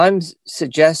I'm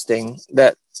suggesting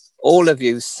that all of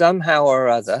you somehow or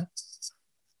other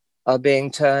are being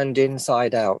turned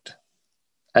inside out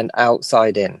and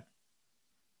outside in.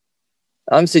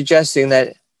 I'm suggesting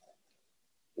that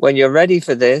when you're ready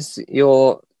for this,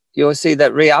 you'll see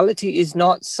that reality is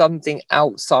not something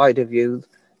outside of you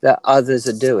that others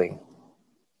are doing.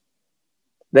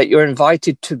 That you're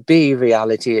invited to be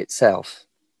reality itself.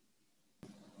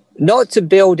 Not to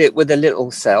build it with a little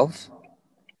self,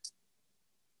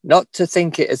 not to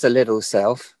think it as a little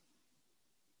self,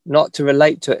 not to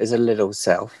relate to it as a little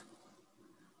self,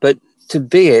 but to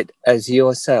be it as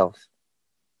yourself.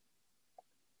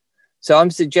 So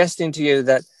I'm suggesting to you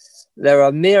that there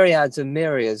are myriads and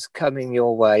myriads coming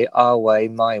your way, our way,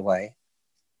 my way.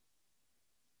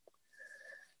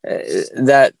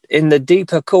 That in the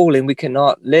deeper calling, we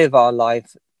cannot live our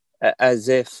life as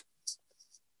if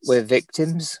we're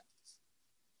victims,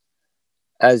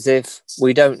 as if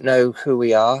we don't know who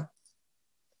we are,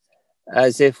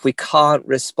 as if we can't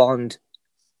respond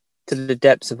to the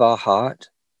depths of our heart,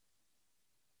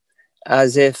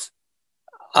 as if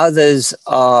others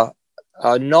are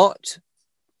not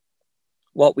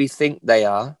what we think they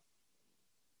are.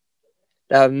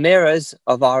 They are mirrors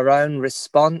of our own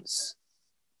response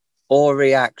or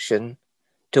reaction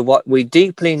to what we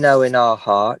deeply know in our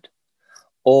heart,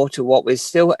 or to what we're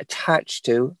still attached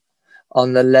to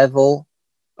on the level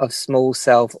of small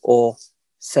self or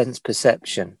sense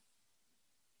perception.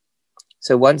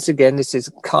 So once again, this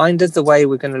is kind of the way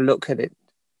we're going to look at it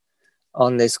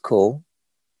on this call,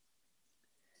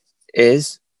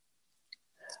 is,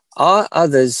 are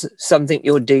others something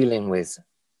you're dealing with?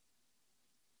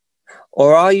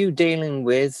 Or are you dealing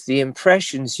with the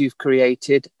impressions you've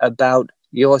created about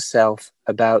yourself,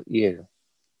 about you?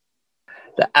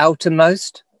 The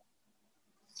outermost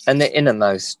and the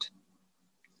innermost.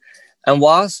 And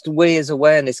whilst we as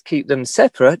awareness keep them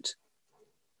separate,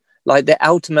 like the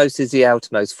outermost is the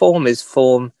outermost, form is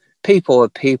form, people are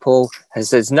people,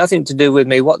 has nothing to do with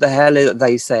me. What the hell are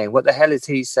they saying? What the hell is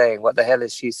he saying? What the hell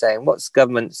is she saying? What's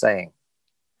government saying?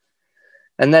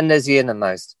 And then there's the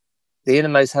innermost. The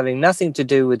innermost having nothing to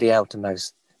do with the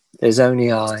outermost. There's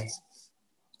only I.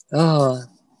 Oh,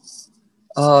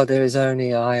 there is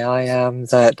only I. I am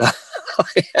that.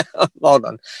 Hold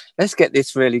on. Let's get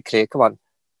this really clear. Come on.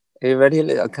 Are you ready?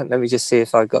 Let me just see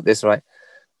if I got this right.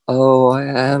 Oh, I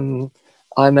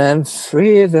am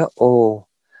free of it all.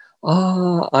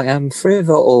 I am free of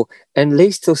it all. At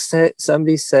least till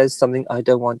somebody says something I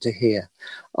don't want to hear.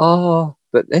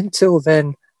 But until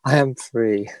then, I am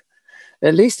free.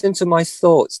 At least until my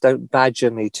thoughts don't badger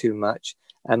me too much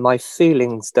and my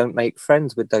feelings don't make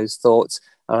friends with those thoughts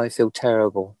and I feel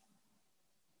terrible.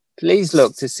 Please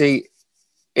look to see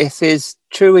if it's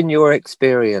true in your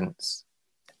experience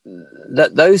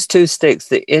that those two sticks,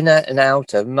 the inner and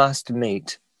outer, must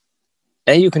meet.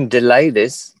 And you can delay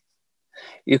this.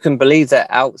 You can believe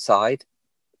that outside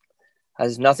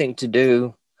has nothing to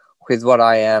do with what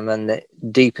I am and the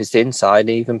deepest inside.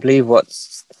 And you can believe what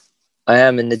I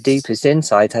am in the deepest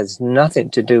inside has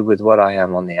nothing to do with what I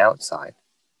am on the outside.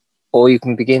 Or you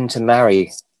can begin to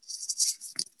marry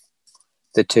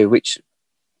the two, which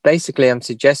basically I'm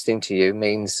suggesting to you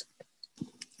means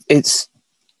it's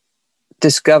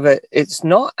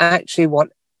not actually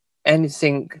what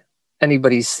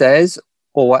anybody says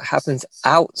or what happens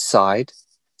outside.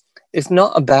 It's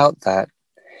not about that.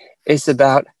 It's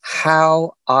about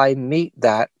how I meet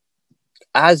that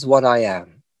as what I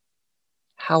am.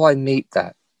 How I meet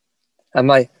that.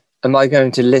 Am I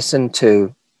going to listen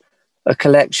to a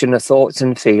collection of thoughts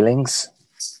and feelings?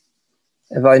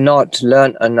 Have I not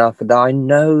learnt enough that I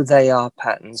know they are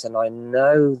patterns and I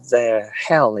know they're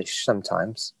hellish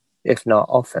sometimes, if not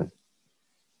often?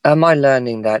 Am I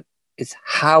learning that it's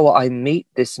how I meet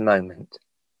this moment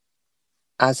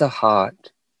as a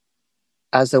heart,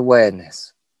 as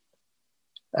awareness,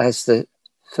 as the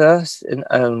first and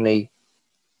only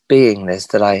beingness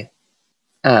that I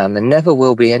am and never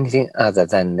will be anything other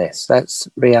than this? That's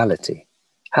reality.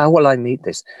 How will I meet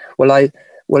this? Will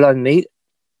I meet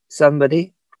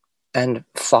somebody and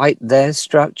fight their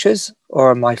structures,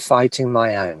 or am I fighting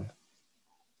my own?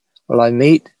 Will I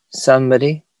meet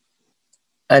somebody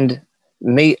and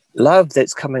meet love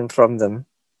that's coming from them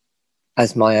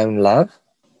as my own love?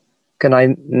 Can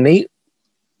I meet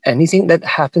anything that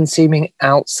happens seeming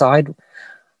outside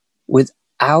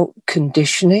without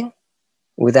conditioning,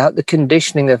 without the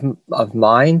conditioning of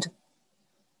mind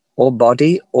or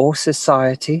body or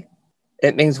society?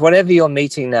 It means whatever you're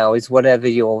meeting now is whatever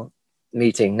you're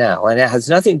meeting now. And it has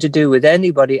nothing to do with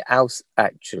anybody else,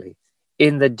 actually,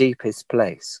 in the deepest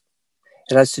place.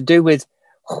 It has to do with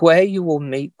where you will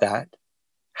meet that,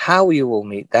 How you will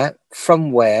meet that,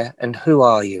 from where, and who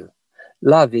are you?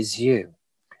 Love is you.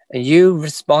 And you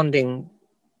responding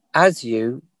as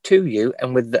you, to you,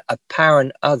 and with the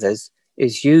apparent others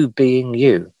is you being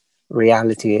you,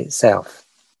 reality itself.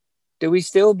 Do we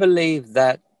still believe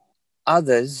that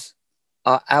others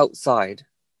are outside,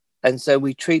 and so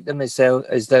we treat them as though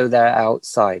they're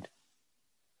outside?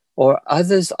 Or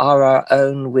others are our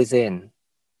own within,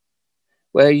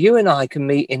 where you and I can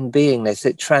meet in beingness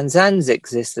that transcends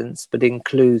existence but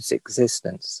includes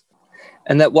existence?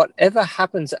 And that whatever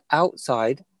happens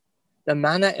outside, the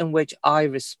manner in which I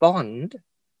respond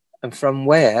and from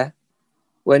where,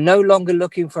 we're no longer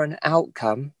looking for an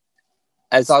outcome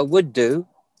as I would do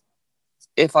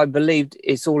if I believed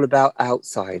it's all about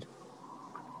outside.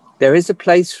 There is a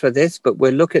place for this, but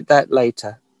we'll look at that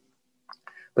later.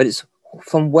 But it's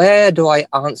from where do I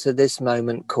answer this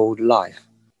moment called life?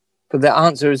 For the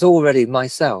answer is already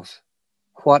myself,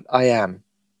 what I am.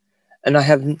 And I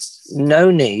have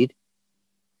no need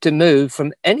to move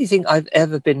from anything I've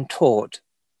ever been taught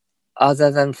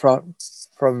other than from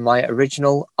my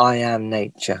original I am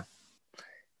nature.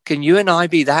 Can you and I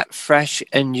be that fresh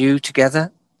and new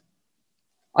together?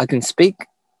 I can speak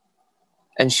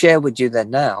and share with you that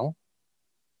now.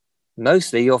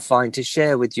 Mostly you'll find to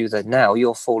share with you that now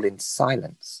you'll fall into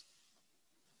silence.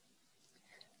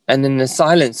 And in the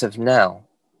silence of now,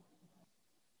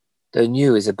 the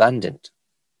new is abundant.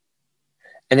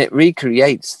 And it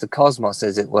recreates the cosmos,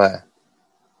 as it were,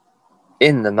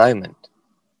 in the moment.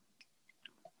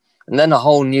 And then a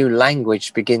whole new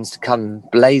language begins to come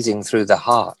blazing through the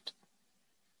heart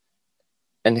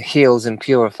and heals and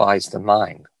purifies the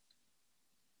mind.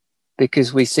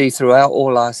 Because we see throughout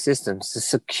all our systems, the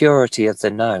security of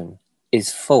the known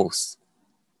is false.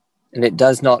 And it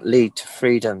does not lead to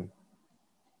freedom.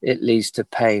 It leads to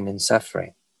pain and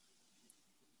suffering.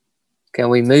 Can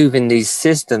we move in these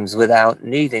systems without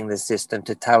needing the system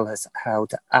to tell us how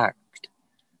to act,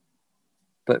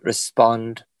 but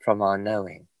respond from our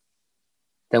knowing?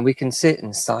 Then we can sit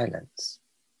in silence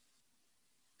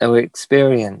and we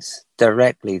experience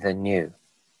directly the new.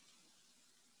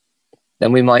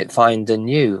 Then we might find the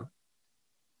new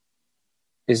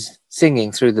is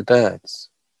singing through the birds,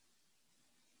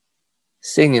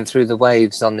 singing through the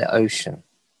waves on the ocean,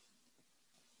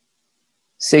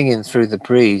 singing through the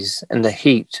breeze and the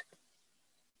heat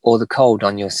or the cold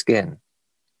on your skin.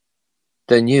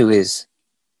 The new is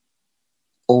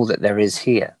all that there is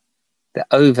here. The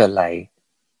overlay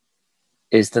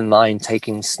is the mind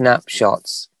taking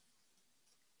snapshots,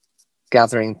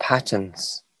 gathering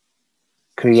patterns,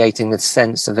 creating a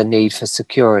sense of a need for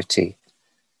security.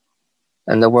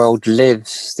 And the world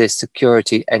lives this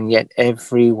security, and yet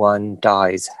everyone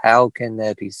dies. How can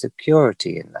there be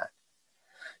security in that?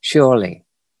 Surely.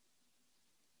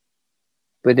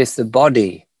 But if the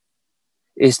body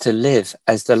is to live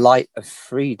as the light of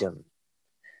freedom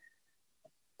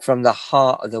from the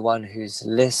heart of the one who's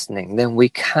listening, then we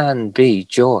can be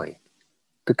joy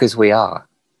because we are.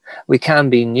 We can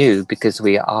be new because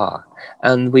we are.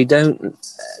 And we don't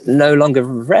no longer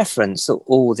reference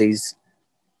all these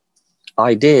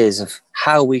ideas of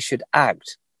how we should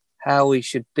act, how we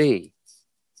should be.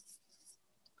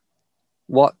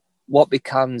 What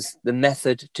becomes the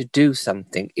method to do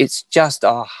something? It's just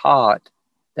our heart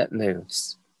that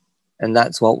moves. And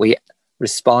that's what we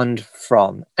respond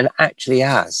from and actually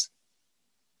as.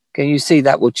 Can you see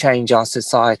that will change our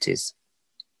societies?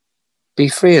 Be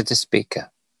free of the speaker.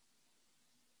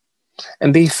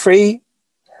 And be free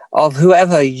of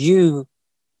whoever you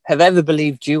have ever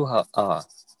believed you are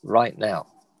right now.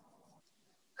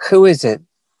 Who is it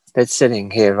that's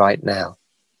sitting here right now?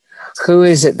 Who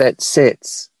is it that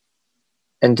sits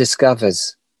and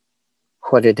discovers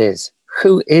what it is?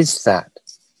 Who is that?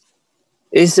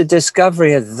 Is the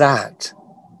discovery of that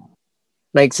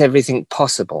makes everything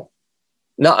possible.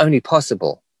 Not only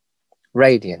possible,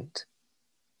 radiant,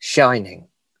 shining,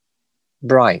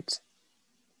 bright,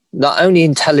 not only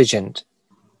intelligent,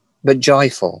 but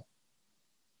joyful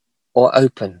or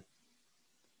open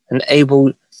and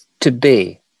able to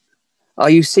be. Are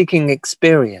you seeking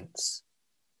experience?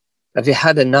 Have you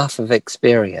had enough of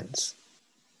experience?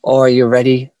 Or are you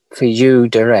ready for you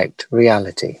direct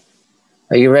reality?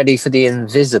 Are you ready for the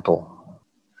invisible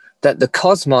that the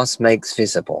cosmos makes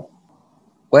visible?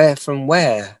 From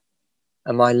where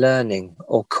am I learning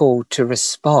or called to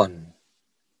respond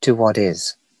to what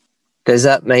is? Does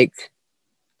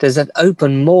that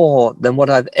open more than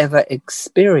what I've ever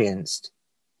experienced?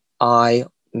 I,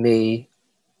 me,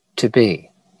 to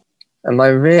be. Am I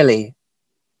really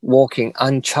walking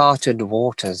uncharted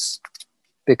waters?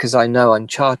 Because I know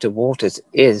uncharted waters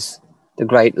is the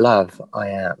great love I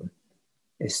am.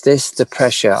 Is this the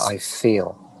pressure I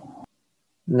feel?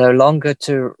 No longer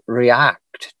to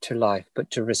react to life,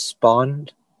 but to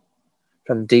respond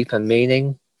from deeper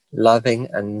meaning, loving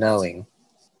and knowing,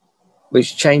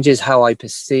 which changes how I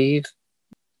perceive,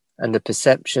 and the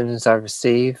perceptions I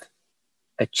receive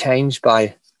are changed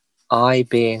by I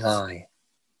being I.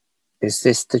 Is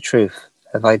this the truth?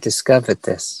 Have I discovered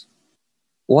this?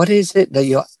 What is it that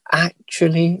you're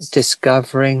actually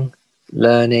discovering,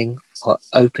 learning, or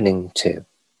opening to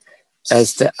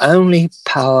as the only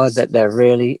power that there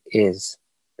really is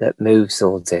that moves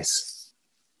all this?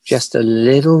 Just a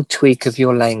little tweak of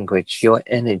your language, your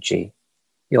energy,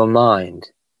 your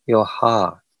mind, your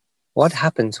heart. What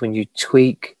happens when you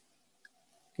tweak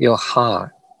your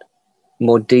heart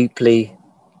more deeply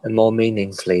and more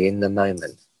meaningfully in the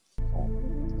moment?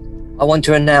 I want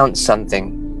to announce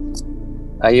something.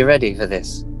 Are you ready for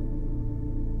this?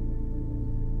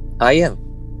 Are you?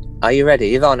 Are you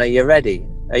ready? Yvonne, are you ready?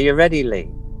 Are you ready,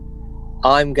 Lee?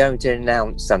 I'm going to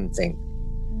announce something.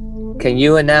 Can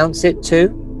you announce it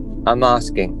too? I'm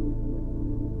asking.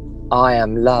 I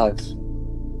am love.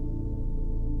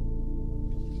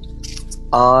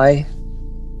 I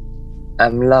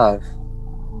am love.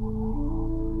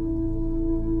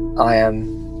 I am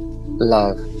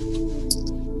love.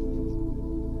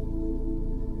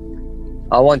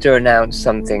 I want to announce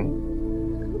something.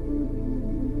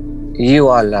 You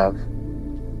are love.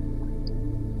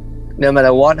 No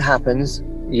matter what happens,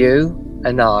 you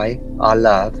and I are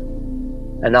love.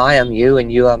 And I am you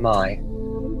and you are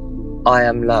I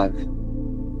am love.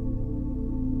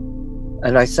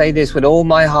 And I say this with all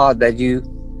my heart that you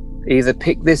either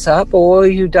pick this up or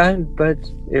you don't, but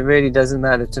it really doesn't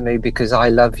matter to me because I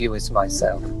love you as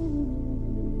myself.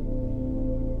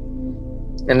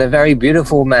 And a very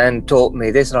beautiful man taught me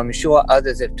this, and I'm sure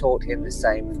others have taught him the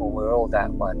same, for we're all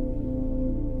that one.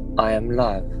 I am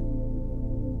love.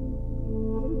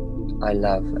 I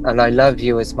love, and I love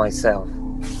you as myself.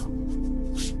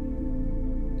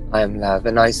 I am love,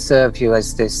 and I serve you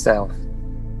as this self.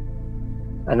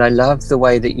 And I love the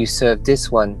way that you serve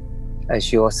this one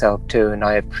as yourself too, and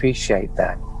I appreciate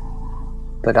that.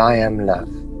 But I am love.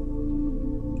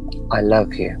 I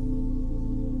love you.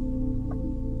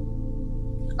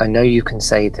 I know you can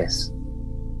say this.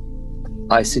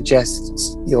 I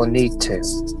suggest you'll need to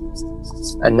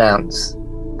announce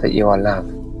that you are love.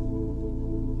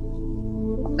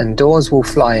 And doors will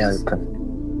fly open.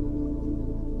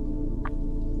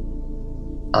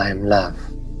 I am love.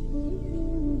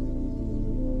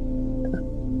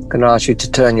 I'm going to ask you to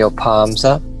turn your palms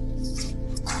up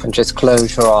and just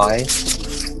close your eyes.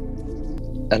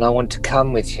 And I want to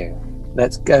come with you.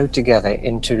 Let's go together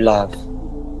into love.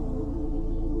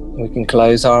 We can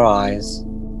close our eyes.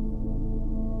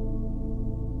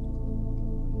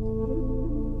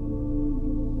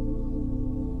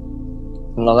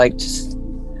 And I'd like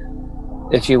to,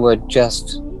 if you would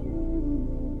just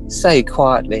say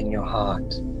quietly in your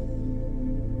heart,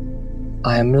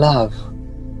 I am love.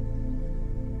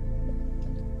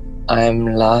 I am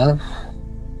love.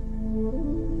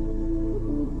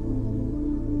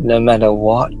 No matter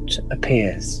what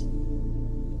appears,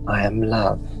 I am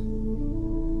love.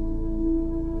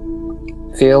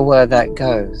 Feel where that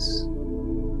goes.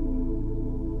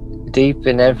 Deep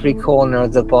in every corner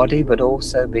of the body, but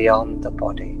also beyond the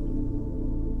body.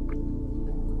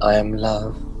 I am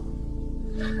love.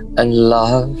 And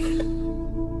love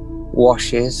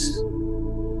washes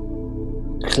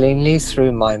cleanly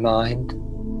through my mind,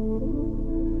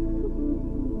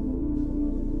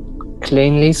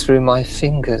 cleanly through my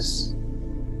fingers,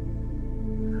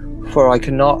 for I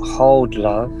cannot hold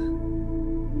love,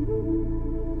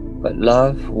 but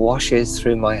love washes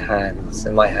through my hands,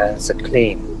 and my hands are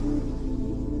clean.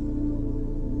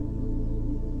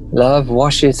 Love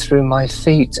washes through my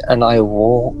feet, and I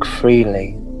walk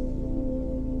freely.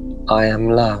 I am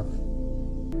love.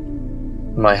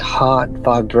 My heart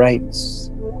vibrates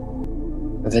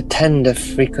with a tender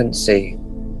frequency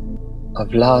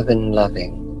of love and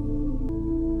loving,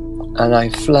 and I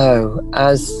flow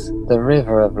as the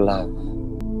river of love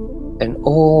in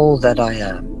all that I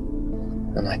am.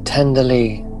 And I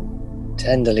tenderly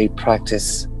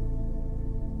practice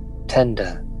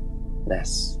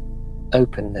tenderness,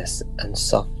 openness and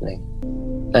softening.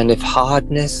 And if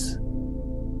hardness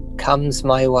comes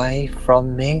my way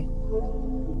from me,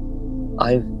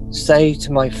 I say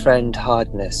to my friend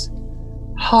hardness,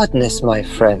 hardness my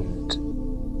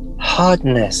friend,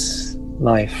 hardness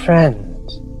my friend,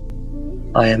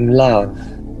 I am love.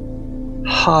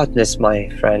 Hardness my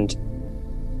friend,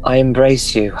 I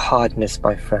embrace you, hardness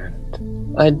my friend.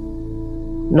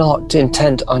 I'm not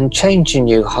intent on changing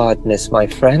you, hardness my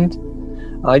friend.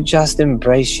 I just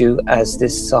embrace you as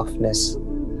this softness,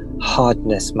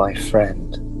 hardness, my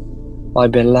friend, my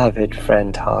beloved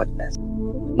friend, hardness.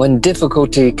 When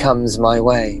difficulty comes my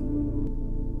way,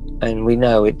 and we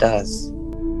know it does,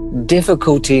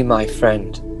 difficulty, my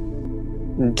friend,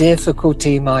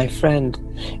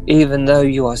 even though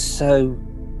you are so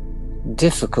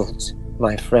difficult,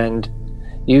 my friend,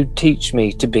 you teach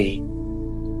me to be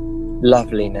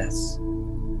loveliness.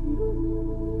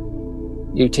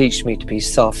 You teach me to be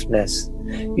softness.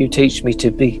 You teach me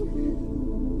to be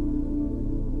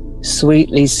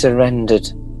sweetly surrendered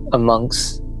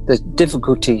amongst the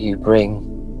difficulty you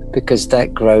bring, because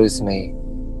that grows me.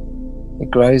 It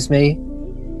grows me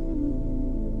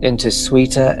into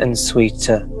sweeter and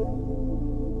sweeter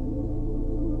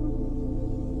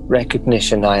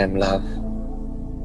recognition I am love.